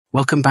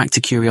Welcome back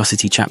to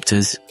Curiosity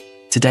Chapters.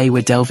 Today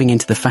we're delving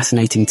into the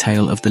fascinating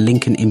tale of the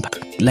Lincoln Imp.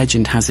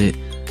 Legend has it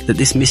that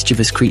this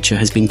mischievous creature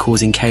has been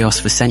causing chaos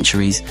for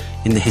centuries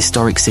in the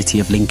historic city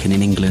of Lincoln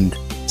in England.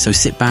 So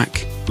sit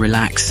back,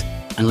 relax,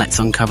 and let's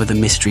uncover the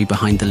mystery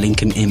behind the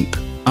Lincoln Imp.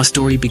 Our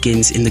story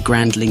begins in the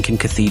grand Lincoln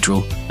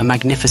Cathedral, a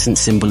magnificent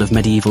symbol of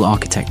medieval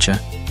architecture.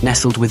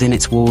 Nestled within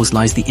its walls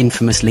lies the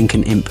infamous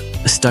Lincoln Imp,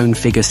 a stone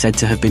figure said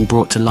to have been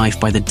brought to life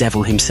by the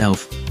devil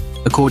himself.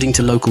 According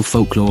to local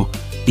folklore,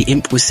 the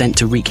imp was sent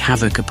to wreak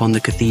havoc upon the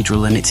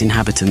cathedral and its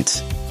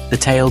inhabitants. The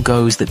tale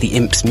goes that the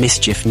imp's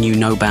mischief knew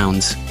no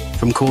bounds,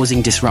 from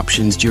causing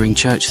disruptions during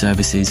church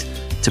services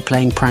to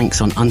playing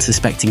pranks on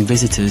unsuspecting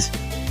visitors.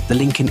 The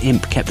Lincoln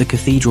Imp kept the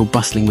cathedral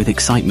bustling with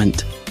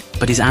excitement,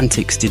 but his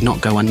antics did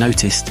not go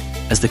unnoticed,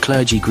 as the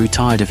clergy grew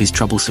tired of his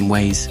troublesome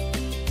ways.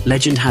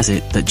 Legend has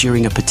it that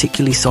during a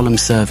particularly solemn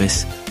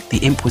service, the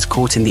imp was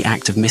caught in the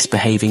act of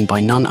misbehaving by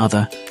none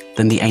other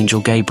than the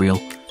angel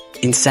Gabriel.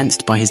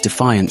 Incensed by his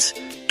defiance,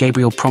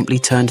 Gabriel promptly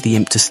turned the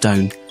imp to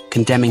stone,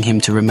 condemning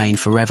him to remain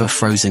forever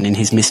frozen in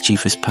his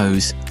mischievous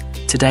pose.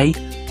 Today,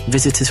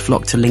 visitors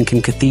flock to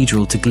Lincoln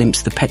Cathedral to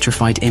glimpse the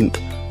petrified imp,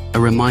 a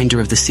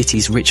reminder of the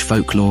city's rich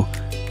folklore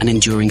and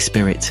enduring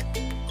spirit.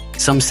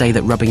 Some say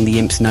that rubbing the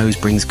imp's nose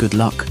brings good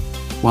luck,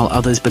 while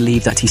others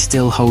believe that he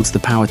still holds the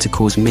power to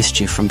cause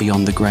mischief from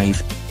beyond the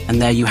grave.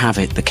 And there you have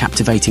it, the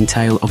captivating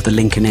tale of the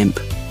Lincoln Imp.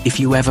 If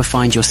you ever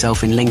find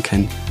yourself in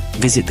Lincoln,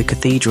 visit the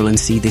cathedral and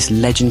see this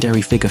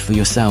legendary figure for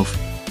yourself.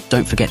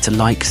 Don't forget to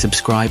like,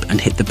 subscribe,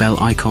 and hit the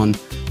bell icon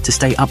to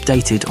stay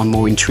updated on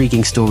more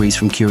intriguing stories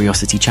from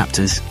Curiosity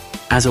Chapters.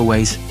 As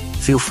always,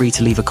 feel free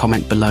to leave a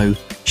comment below,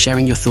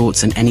 sharing your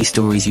thoughts and any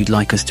stories you'd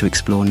like us to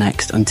explore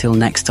next. Until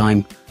next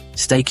time,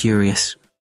 stay curious.